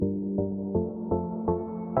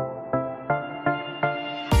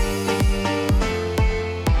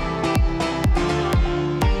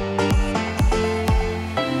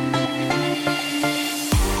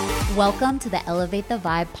Welcome to the Elevate the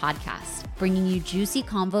Vibe podcast, bringing you juicy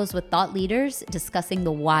convos with thought leaders discussing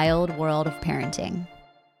the wild world of parenting.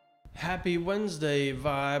 Happy Wednesday,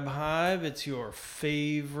 Vibe Hive. It's your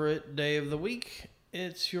favorite day of the week.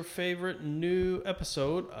 It's your favorite new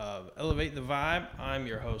episode of Elevate the Vibe. I'm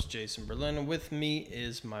your host, Jason Berlin, and with me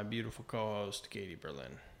is my beautiful co-host, Katie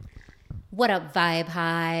Berlin. What up, Vibe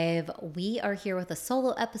Hive? We are here with a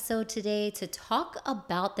solo episode today to talk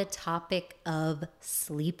about the topic of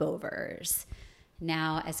sleepovers.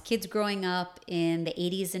 Now, as kids growing up in the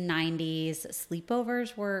 80s and 90s,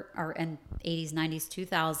 sleepovers and 80s, 90s,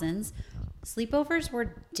 2000s, sleepovers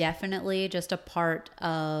were definitely just a part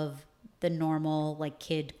of the normal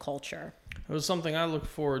kid culture. It was something I looked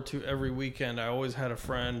forward to every weekend. I always had a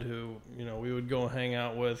friend who, we would go hang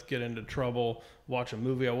out with, get into trouble, watch a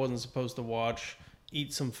movie I wasn't supposed to watch,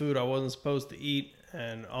 eat some food I wasn't supposed to eat,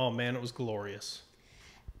 and oh man, it was glorious.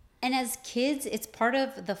 And as kids, it's part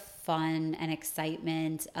of the fun and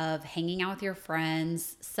excitement of hanging out with your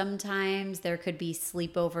friends. Sometimes there could be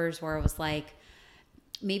sleepovers where it was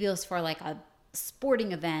maybe it was for a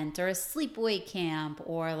sporting event or a sleepaway camp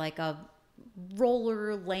or a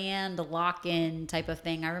roller land lock-in type of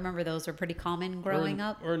thing. I remember those were pretty common growing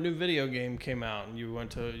up. Or a new video game came out and you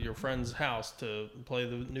went to your friend's house to play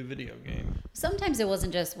the new video game. Sometimes it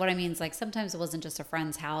wasn't just, sometimes it wasn't just a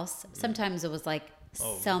friend's house. Sometimes it was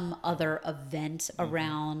some other event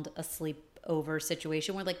around a sleepover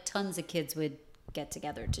situation where tons of kids would get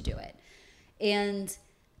together to do it. And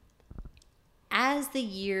as the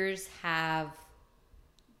years have,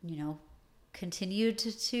 continued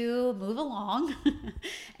to move along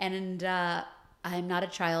and I'm not a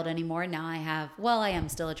child anymore. Now I am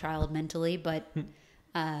still a child mentally, but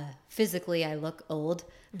physically I look old.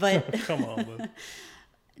 But Come on, Luke.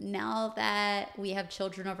 Now that we have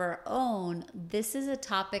children of our own, this is a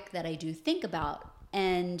topic that I do think about.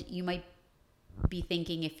 And you might be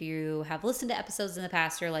thinking, if you have listened to episodes in the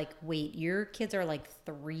past, you're like, wait, your kids are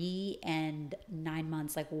 3 and 9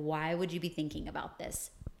 months. Why would you be thinking about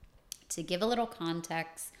this? To give a little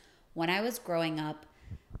context, when I was growing up,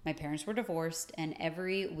 my parents were divorced, and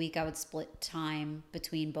every week I would split time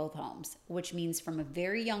between both homes, which means from a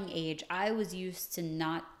very young age, I was used to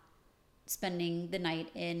not spending the night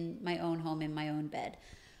in my own home, in my own bed.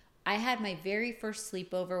 I had my very first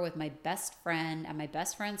sleepover with my best friend at my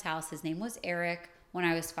best friend's house. His name was Eric, when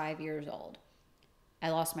I was 5 years old. I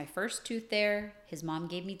lost my first tooth there. His mom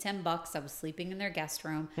gave me $10. I was sleeping in their guest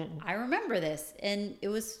room. I remember this, and it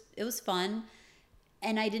was fun,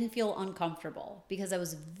 and I didn't feel uncomfortable because I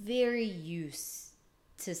was very used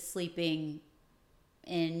to sleeping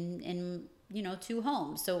in two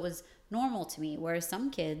homes. So it was normal to me, whereas some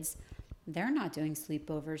kids, they're not doing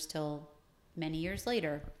sleepovers till many years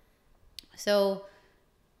later. So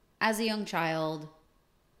as a young child,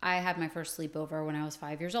 I had my first sleepover when I was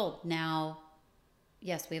 5 years old. Now,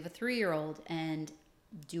 yes, we have a 3-year-old, and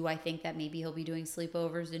do I think that maybe he'll be doing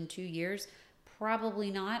sleepovers in 2 years? Probably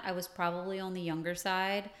not. I was probably on the younger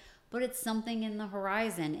side, but it's something in the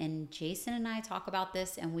horizon. And Jason and I talk about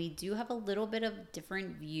this, and we do have a little bit of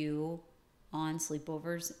different view on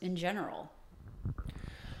sleepovers in general.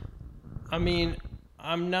 I mean,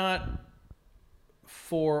 I'm not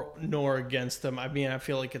for nor against them. I mean, I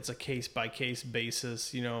feel like it's a case-by-case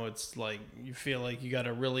basis. It's you feel like you got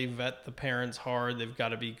to really vet the parents hard. They've got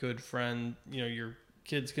to be good friend. Your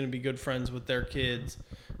kid's going to be good friends with their kids.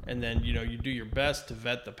 And then, you do your best to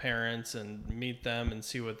vet the parents and meet them and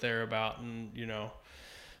see what they're about. And,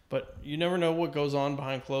 but you never know what goes on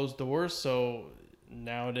behind closed doors. So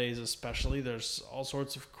nowadays, especially, there's all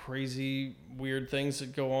sorts of crazy, weird things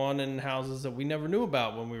that go on in houses that we never knew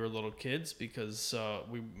about when we were little kids because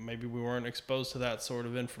we weren't exposed to that sort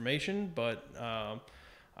of information. But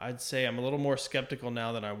I'd say I'm a little more skeptical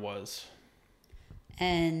now than I was.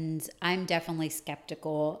 And I'm definitely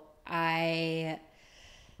skeptical. I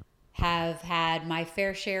have had my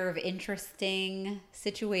fair share of interesting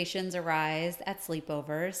situations arise at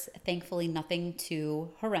sleepovers. Thankfully, nothing too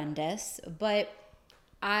horrendous, but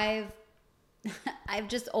I've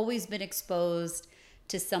just always been exposed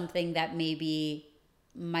to something that maybe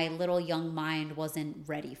my little young mind wasn't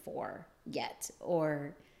ready for yet.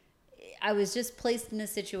 Or I was just placed in a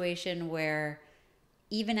situation where,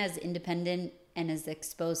 even as independent and as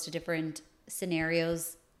exposed to different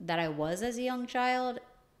scenarios that I was as a young child,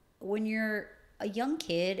 when you're a young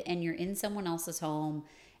kid and you're in someone else's home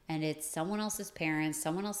and it's someone else's parents,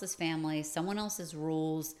 someone else's family, someone else's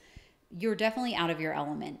rules, you're definitely out of your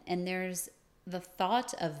element. And there's the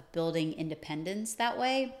thought of building independence that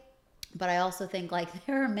way. But I also think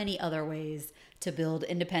there are many other ways to build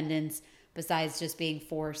independence besides just being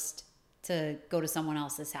forced to go to someone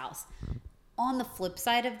else's house. On the flip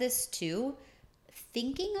side of this too,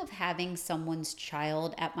 thinking of having someone's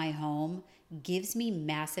child at my home gives me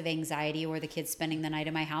massive anxiety, or the kid's spending the night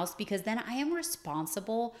in my house, because then I am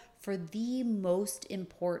responsible for the most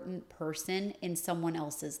important person in someone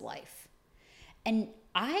else's life. And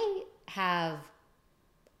I have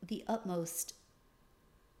the utmost,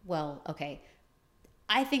 well, okay,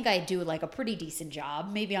 I think I do like a pretty decent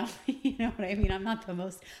job. Maybe I'm, you know what I mean? I'm not the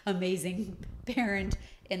most amazing parent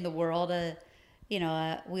in the world. We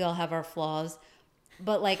all have our flaws,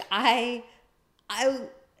 but like I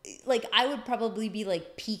would probably be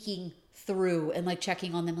like peeking through and like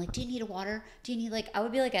checking on them. Like, do you need a water? Do you need I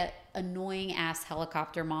would be like a annoying ass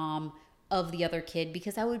helicopter mom of the other kid,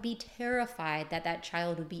 because I would be terrified that that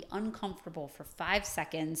child would be uncomfortable for 5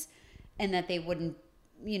 seconds and that they wouldn't,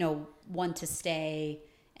 want to stay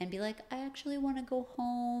and be like, I actually want to go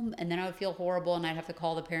home. And then I would feel horrible and I'd have to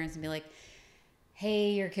call the parents and be like,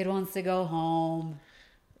 hey, your kid wants to go home.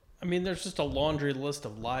 I mean, there's just a laundry list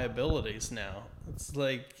of liabilities now. It's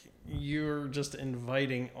like you're just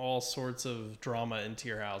inviting all sorts of drama into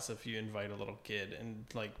your house if you invite a little kid. And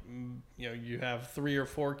you have 3 or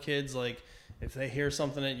 4 kids, like if they hear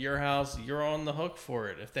something at your house, you're on the hook for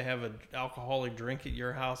it. If they have an alcoholic drink at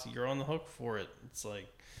your house, you're on the hook for it. It's like,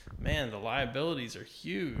 man, the liabilities are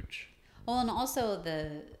huge. Well, and also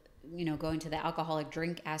going to the alcoholic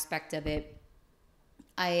drink aspect of it,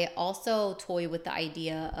 I also toy with the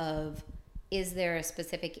idea of, is there a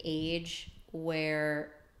specific age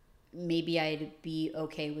where maybe I'd be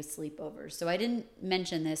okay with sleepovers? So I didn't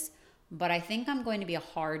mention this, but I think I'm going to be a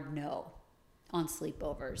hard no on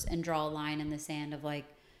sleepovers and draw a line in the sand of like,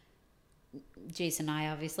 Jason and I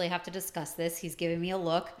obviously have to discuss this. He's giving me a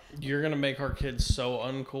look. You're going to make our kids so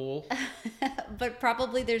uncool. But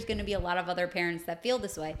probably there's going to be a lot of other parents that feel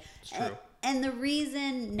this way. It's true. And the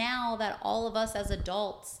reason now that all of us as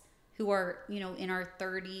adults who are, in our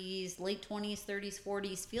 30s, late 20s, 30s,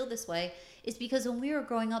 40s feel this way is because when we were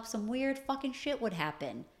growing up, some weird fucking shit would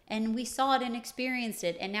happen. And we saw it and experienced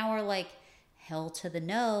it. And now we're like, hell to the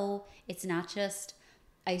no. It's not just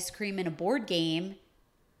ice cream and a board game.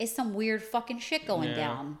 It's some weird fucking shit going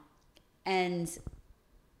down. And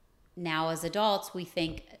now as adults,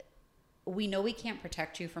 we know we can't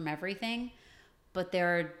protect you from everything, but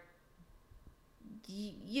there are,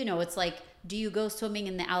 it's like, do you go swimming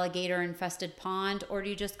in the alligator infested pond or do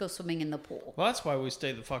you just go swimming in the pool? Well, that's why we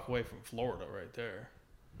stay the fuck away from Florida right there.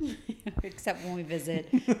 Except when we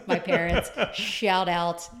visit my parents. Shout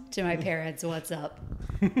out to my parents. What's up?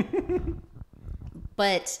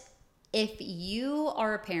 But if you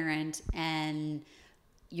are a parent and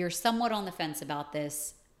you're somewhat on the fence about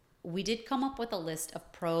this, we did come up with a list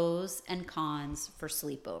of pros and cons for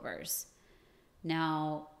sleepovers.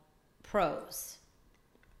 Now, pros.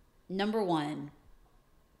 Number 1,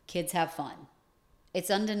 kids have fun. It's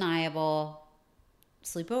undeniable.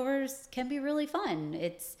 Sleepovers can be really fun.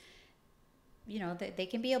 It's, they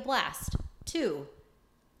can be a blast. 2,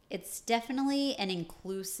 it's definitely an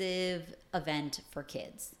inclusive event for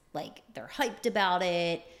kids. Like, they're hyped about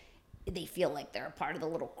it. They feel like they're a part of the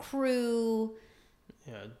little crew.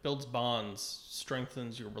 Yeah, it builds bonds,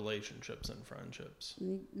 strengthens your relationships and friendships.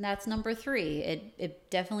 That's number 3. It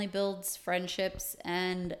definitely builds friendships.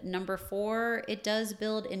 And number 4, it does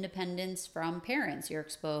build independence from parents. You're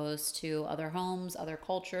exposed to other homes, other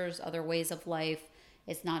cultures, other ways of life.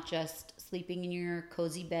 It's not just sleeping in your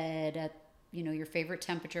cozy bed at, your favorite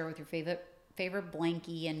temperature with your favorite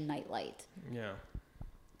blankie and nightlight. Yeah.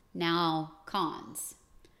 Now, cons.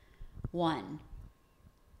 1,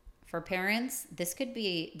 for parents, this could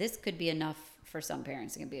be enough for some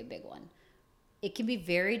parents. It can be a big one. It can be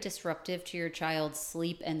very disruptive to your child's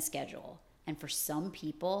sleep and schedule. And for some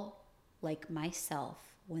people, like myself,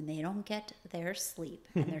 when they don't get their sleep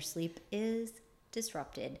and their sleep is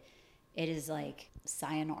disrupted, it is like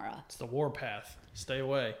sayonara. It's the warpath. Stay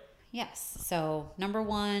away. Yes. So, number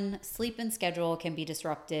 1, sleep and schedule can be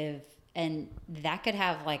disruptive, and that could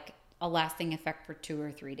have like a lasting effect for 2 or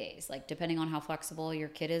 3 days. Like, depending on how flexible your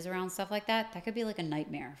kid is around stuff like that, that could be like a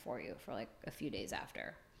nightmare for you for like a few days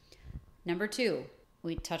after. Number 2,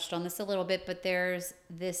 we touched on this a little bit, but there's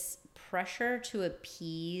this pressure to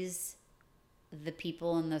appease the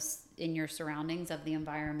people in your surroundings of the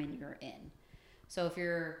environment you're in. So if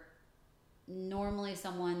you're normally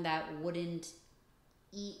someone that wouldn't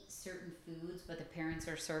eat certain foods, but the parents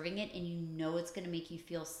are serving it and it's going to make you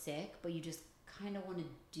feel sick, but you just kind of want to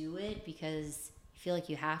do it because you feel like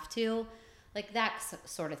you have to, like that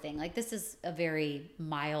sort of thing. Like, this is a very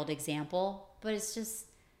mild example, but it's just,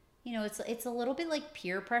 it's a little bit like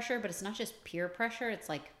peer pressure, but it's not just peer pressure. It's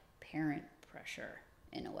like parent pressure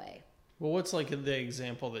in a way. Well, what's like the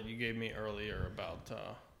example that you gave me earlier about?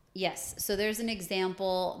 Yes. So there's an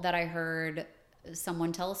example that I heard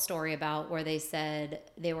someone tell a story about where they said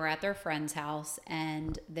they were at their friend's house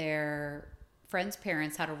and their friend's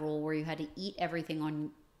parents had a rule where you had to eat everything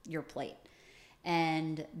on your plate.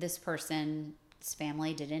 And this person's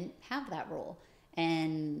family didn't have that rule.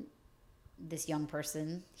 And this young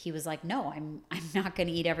person, he was like, "No, I'm not going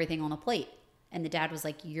to eat everything on the plate." And the dad was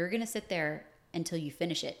like, "You're going to sit there until you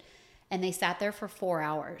finish it." And they sat there for 4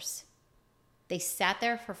 hours. They sat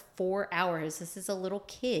there for 4 hours. This is a little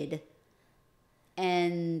kid.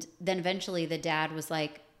 And then eventually the dad was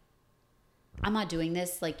like, "I'm not doing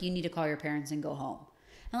this. Like, you need to call your parents and go home."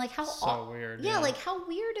 And like, how So weird. Yeah, like how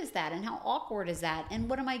weird is that? And how awkward is that? And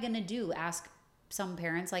what am I going to do? Ask some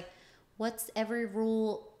parents like, "What's every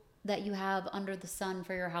rule that you have under the sun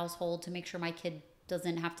for your household to make sure my kid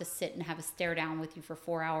doesn't have to sit and have a stare down with you for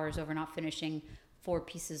 4 hours over not finishing 4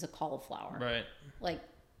 pieces of cauliflower?" Right. Like,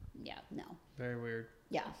 yeah, no. Very weird.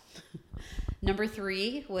 Yeah. Number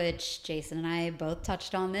 3, which Jason and I both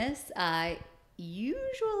touched on this,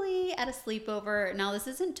 usually at a sleepover, now this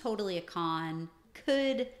isn't totally a con,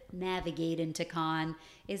 could navigate into con,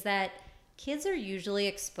 is that kids are usually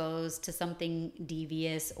exposed to something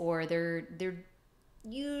devious, or they're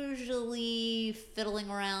usually fiddling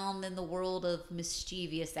around in the world of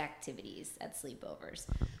mischievous activities at sleepovers.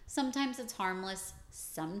 Sometimes it's harmless,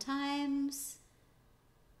 sometimes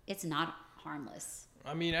it's not harmless.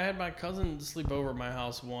 I mean, I had my cousin sleep over at my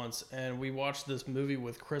house once, and we watched this movie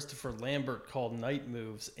with Christopher Lambert called Night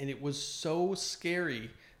Moves, and it was so scary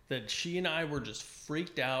that she and I were just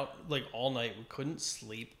freaked out like all night. We couldn't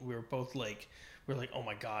sleep. We were both like, "Oh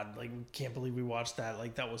my God, like we can't believe we watched that.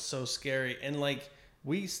 Like that was so scary." And like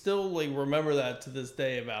we still like remember that to this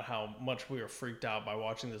day about how much we were freaked out by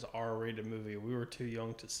watching this R-rated movie. We were too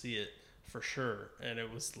young to see it for sure, and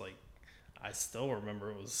it was like, I still remember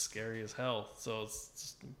it was scary as hell. So it's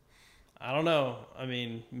just, I don't know. I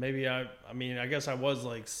mean, maybe I guess I was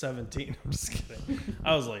like 17. I'm just kidding.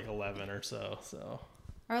 I was like 11 or so.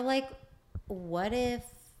 Or like, what if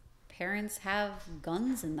parents have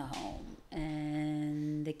guns in the home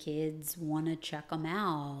and the kids want to check them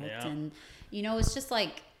out? Yeah. And, it's just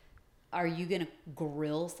like, are you going to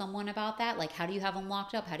grill someone about that? Like, how do you have them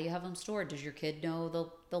locked up? How do you have them stored? Does your kid know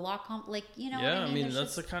the lock? Like, Yeah, what I mean?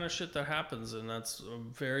 That's the kind of shit that happens, and that's a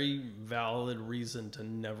very valid reason to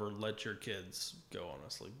never let your kids go on a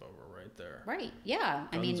sleepover right there. Right, yeah.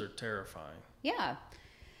 Guns are terrifying. Yeah.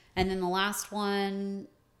 And then the last one,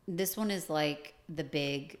 this one is like the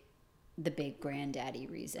big granddaddy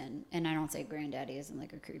reason. And I don't say granddaddy as in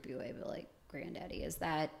like a creepy way, but like granddaddy is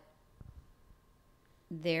that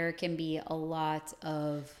there can be a lot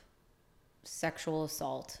of sexual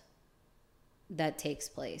assault that takes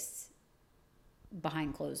place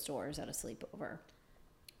behind closed doors at a sleepover.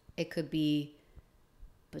 It could be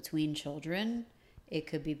between children. It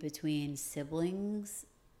could be between siblings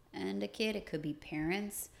and a kid. It could be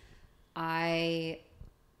parents. I,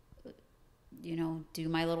 do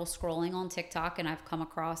my little scrolling on TikTok, and I've come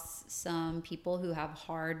across some people who have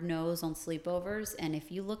hard nose on sleepovers. And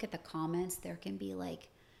if you look at the comments, there can be like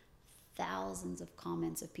thousands of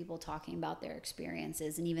comments of people talking about their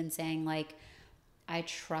experiences and even saying like, "I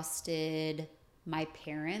trusted my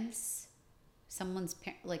parents," someone's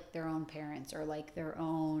like their own parents, or like their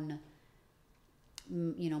own,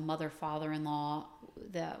 mother, father-in-law,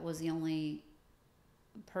 that was the only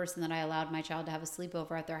person that I allowed my child to have a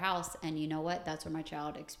sleepover at their house. And you know what? That's where my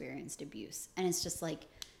child experienced abuse. And it's just like,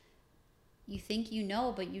 you think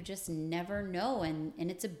but you just never know. And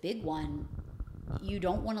it's a big one. You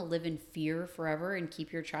don't want to live in fear forever and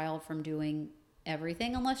keep your child from doing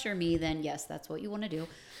everything. Unless you're me, then yes, that's what you want to do.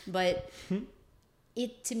 But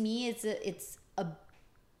it, to me,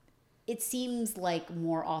 it seems like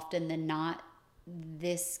more often than not,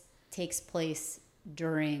 this takes place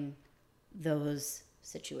during those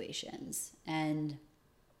situations. And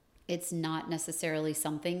it's not necessarily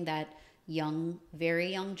something that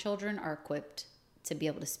very young children are equipped to be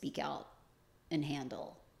able to speak out and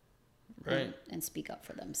handle. Right. And speak up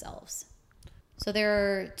for themselves. So there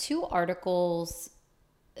are 2 articles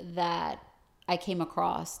that I came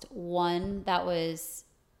across. One that was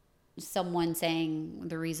someone saying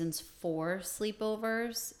the reasons for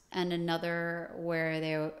sleepovers, and another where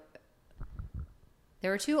there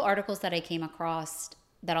were 2 articles that I came across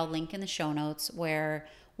that I'll link in the show notes, where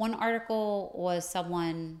one article was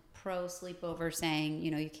someone pro sleepover saying,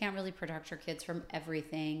 you can't really protect your kids from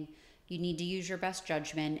everything. You need to use your best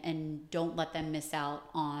judgment and don't let them miss out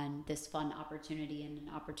on this fun opportunity and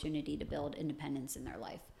an opportunity to build independence in their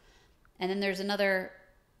life. And then there's another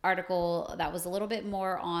article that was a little bit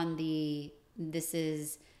more on this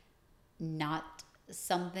is not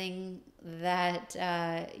something that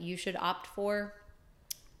you should opt for.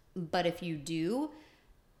 But if you do,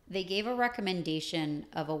 they gave a recommendation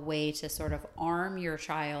of a way to sort of arm your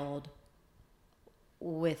child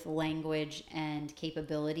with language and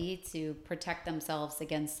capability to protect themselves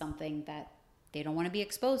against something that they don't want to be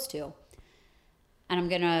exposed to. And I'm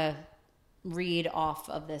going to read off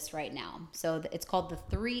of this right now. So it's called the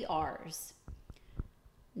 3 R's.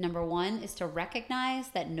 Number 1 is to recognize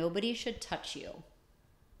that nobody should touch you.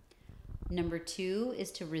 Number 2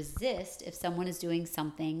 is to resist if someone is doing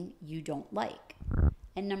something you don't like.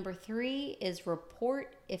 And number 3 is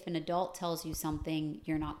report if an adult tells you something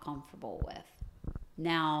you're not comfortable with.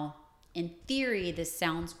 Now, in theory, this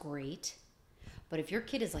sounds great, but if your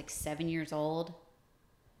kid is like 7 years old,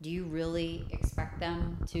 do you really expect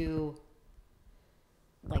them to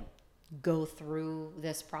like go through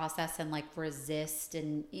this process and like resist?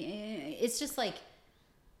 And it's just like,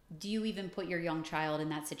 do you even put your young child in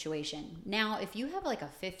that situation? Now, if you have like a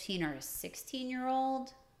 15 or a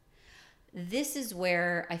 16-year-old, this is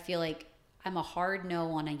where I feel like I'm a hard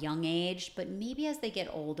no on a young age, but maybe as they get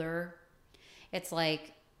older, it's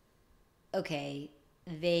like, okay,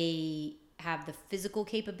 they have the physical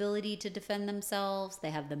capability to defend themselves. They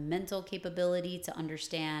have the mental capability to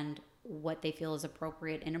understand what they feel is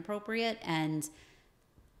appropriate, inappropriate. And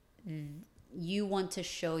you want to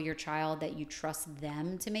show your child that you trust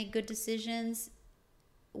them to make good decisions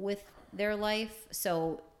with their life.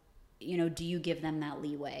 So, do you give them that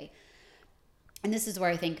leeway? And this is where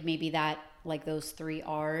I think maybe that like those 3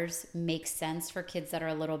 R's make sense for kids that are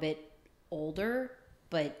a little bit older,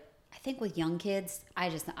 but I think with young kids, I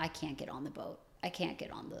can't get on the boat. I can't get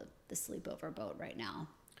on the sleepover boat right now.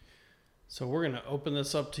 So we're going to open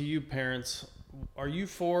this up to you, parents. Are you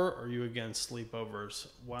for or are you against sleepovers?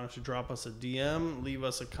 Why don't you drop us a DM, leave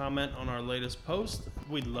us a comment on our latest post.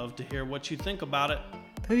 We'd love to hear what you think about it.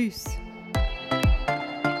 Peace.